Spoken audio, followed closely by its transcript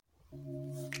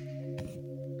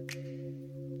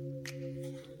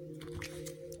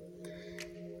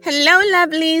Hello,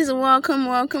 lovelies.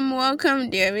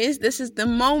 Welcome, dearies. This is the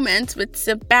Moment with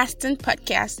Sebastian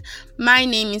podcast. My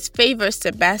name is Favor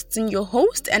Sebastian, your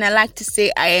host, and I like to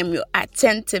say I am your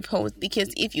attentive host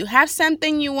because if you have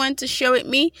something you want to share with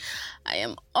me, I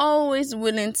am always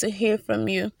willing to hear from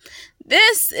you.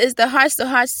 This is the Heart to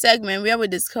Heart segment where we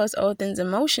discuss all things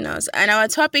emotionals, and our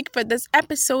topic for this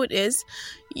episode is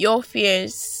your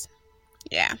fears.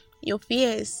 Yeah, your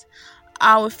fears.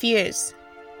 Our fears.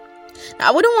 Now,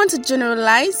 I wouldn't want to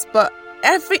generalize, but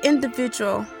every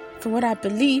individual, for what I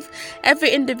believe,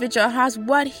 every individual has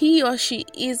what he or she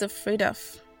is afraid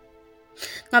of.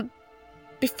 Now,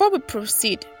 before we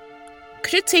proceed,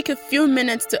 could you take a few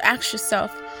minutes to ask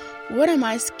yourself, what am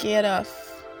I scared of?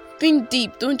 Think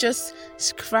deep. Don't just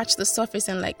scratch the surface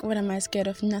and what am I scared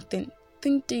of? Nothing.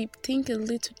 Think deep. Think a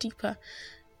little deeper.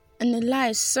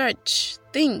 Analyze, search,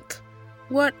 think.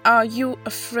 What are you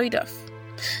afraid of?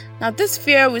 Now, this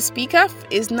fear we speak of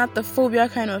is not the phobia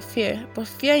kind of fear, but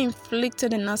fear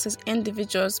inflicted on us as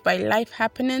individuals by life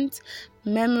happenings,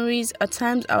 memories, or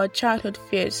times our childhood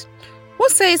fears. Who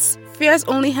says fears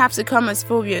only have to come as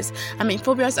phobias?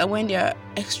 Phobias are when they are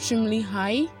extremely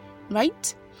high,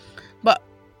 right? But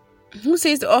who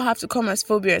says they all have to come as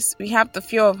phobias? We have the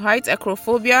fear of heights,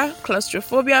 acrophobia,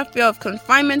 claustrophobia, fear of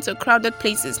confinement to crowded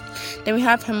places. Then we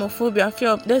have homophobia, fear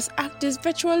of there's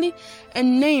virtually a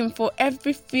name for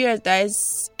every fear that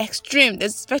is extreme.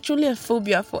 There's virtually a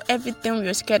phobia for everything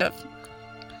we're scared of.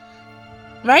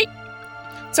 Right?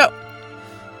 So,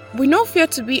 we know fear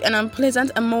to be an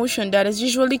unpleasant emotion that is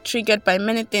usually triggered by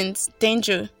many things: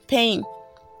 danger, pain.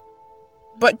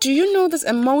 But do you know this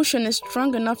emotion is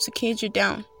strong enough to cage you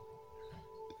down?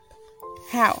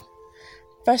 How?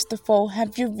 First of all,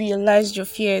 have you realized your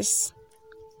fears?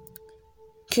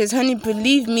 Because, honey,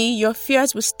 believe me, your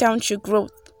fears will stunt your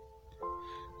growth.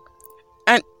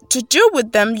 And to deal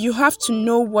with them, you have to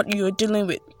know what you're dealing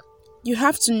with. You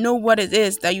have to know what it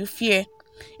is that you fear.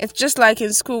 It's just like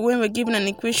in school when we're given an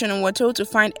equation and we're told to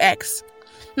find x.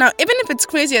 Now, even if it's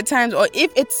crazy at times, or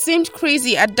if it seemed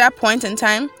crazy at that point in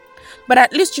time, but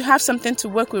at least you have something to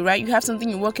work with, right? You have something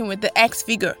you're working with, the x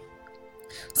figure.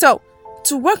 So,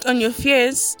 to work on your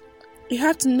fears, you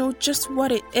have to know just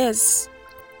what it is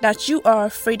that you are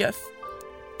afraid of.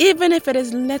 Even if it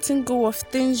is letting go of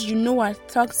things you know are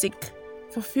toxic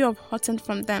for fear of hurting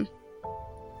from them.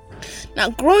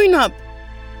 Now, growing up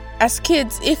as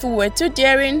kids, if we were too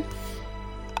daring,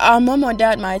 our mom or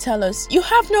dad might tell us, you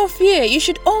have no fear. You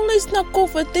should always not go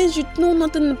for things you know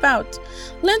nothing about.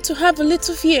 Learn to have a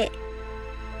little fear.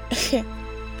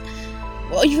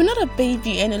 Well, you're not a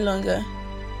baby any longer.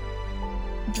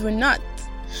 You're not,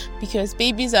 because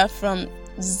babies are from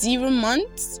 0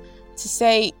 months to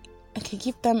say, okay,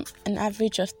 give them an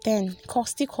average of 10.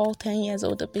 Still call 10 years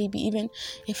old a baby, even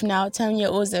if now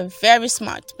 10-year-olds are very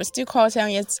smart, but still call 10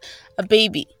 years a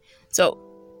baby. So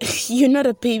you're not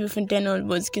a baby from then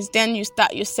onwards, because then you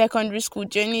start your secondary school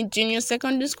journey, junior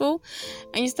secondary school,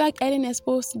 and you start getting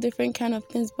exposed to different kind of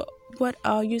things. But what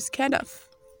are you scared of?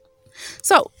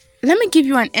 So let me give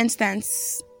you an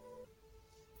instance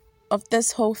of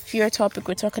this whole fear topic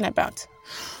we're talking about.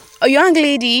 A young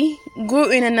lady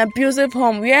grew in an abusive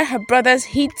home where her brothers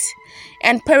hit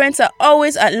and parents are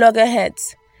always at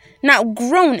loggerheads. Now,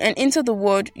 grown and into the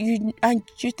world,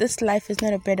 this life is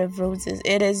not a bed of roses.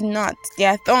 It is not. There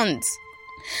are thorns.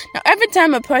 Now, every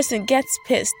time a person gets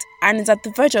pissed and is at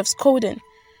the verge of scolding,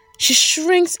 she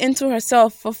shrinks into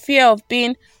herself for fear of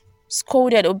being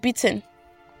scolded or beaten.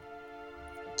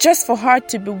 Just for her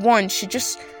to be won, she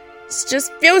just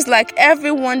feels like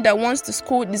everyone that wants to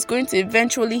scold is going to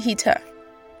eventually hit her.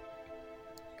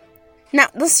 Now,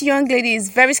 this young lady is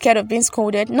very scared of being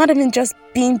scolded, not even just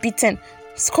being beaten.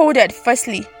 Scolded,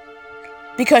 firstly,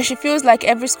 because she feels like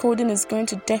every scolding is going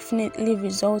to definitely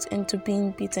result into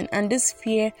being beaten, and this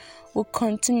fear will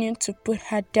continue to put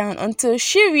her down until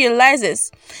she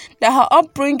realizes that her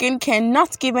upbringing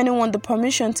cannot give anyone the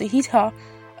permission to hit her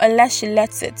unless she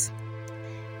lets it.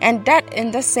 And that,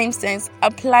 in the same sense,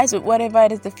 applies with whatever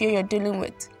it is the fear you're dealing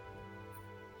with.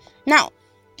 Now,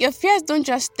 your fears don't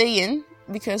just stay in,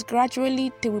 because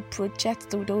gradually they will project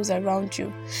to those around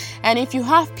you. And if you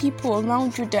have people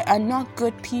around you that are not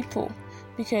good people,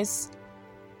 because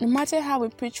no matter how we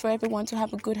preach for everyone to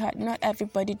have a good heart, not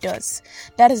everybody does.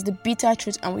 That is the bitter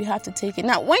truth, and we have to take it.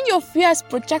 Now, when your fears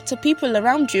project to people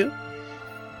around you,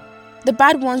 the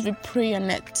bad ones will prey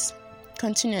on it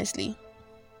continuously.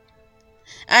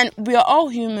 And we are all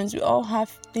humans. We all have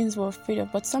things we're afraid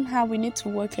of, but somehow we need to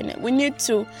work on it. We need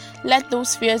to let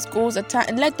those fears go at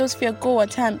time. Let those fears go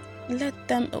at time. Let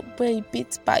them away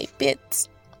bit by bit.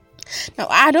 Now,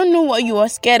 I don't know what you are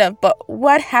scared of, but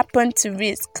what happened to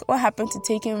risk? What happened to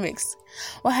taking risks?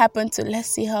 What happened to, let's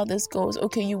see how this goes?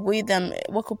 Okay, you weigh them.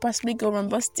 What could possibly go wrong?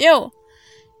 But still,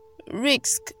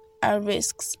 risks are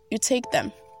risks. You take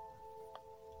them.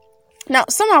 Now,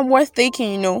 some are worth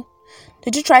taking,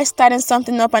 Did you try starting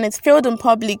something up and it failed in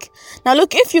public? Now,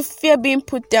 look, if you fear being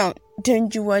put down, then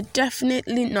you are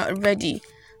definitely not ready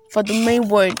for the main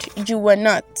word. You were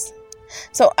not.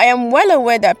 So I am well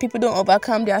aware that people don't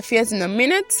overcome their fears in a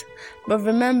minute, but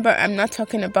remember, I'm not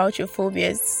talking about your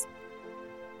phobias.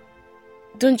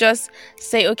 Don't just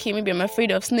say, okay, maybe I'm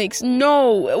afraid of snakes.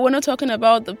 No, we're not talking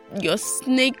about your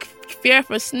snake fear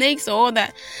for snakes or all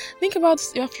that. Think about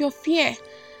your fear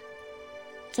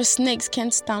for snakes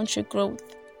can't stunt your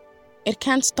growth. It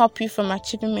can't stop you from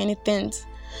achieving many things,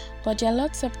 but there are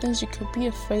lots of things you could be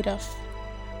afraid of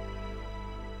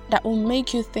that will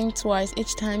make you think twice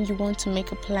each time you want to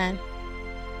make a plan.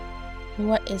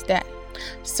 What is that?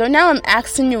 So now I'm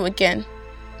asking you again,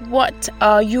 what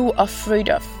are you afraid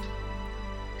of?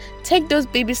 Take those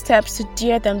baby steps to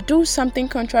dare them. Do something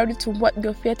contrary to what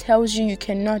your fear tells you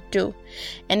cannot do.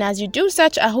 And as you do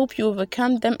such, I hope you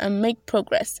overcome them and make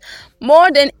progress.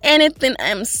 More than anything,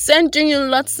 I'm sending you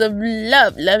lots of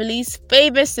love. Lovely's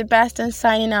favorite Sebastian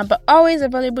signing out, but always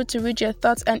available to read your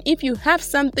thoughts. And if you have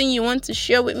something you want to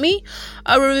share with me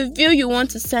or a review you want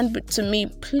to send to me,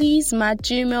 please, my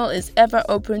Gmail is ever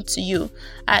open to you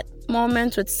at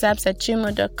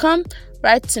momentswithsabs@gmail.com.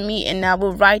 Write to me and I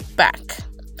will write back.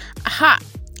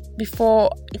 Before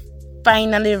I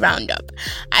finally round up,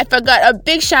 I forgot a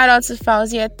big shout out to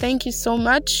Fauzia. Thank you so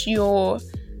much. Your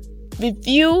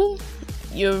review,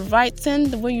 your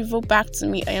writing, the way you wrote back to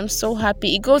me, I am so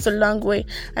happy. It goes a long way.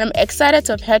 I'm excited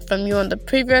to have heard from you on the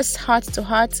previous Heart to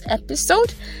Heart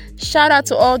episode. Shout out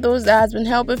to all those that has been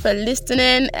helping for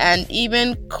listening and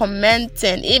even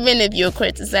commenting, even if you're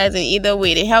criticizing. Either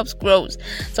way, it helps grow.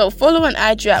 So follow on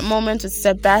IG at Moments with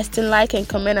Sebastian, like and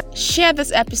comment, share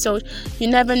this episode. You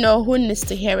never know who needs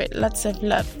to hear it. Lots of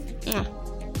love.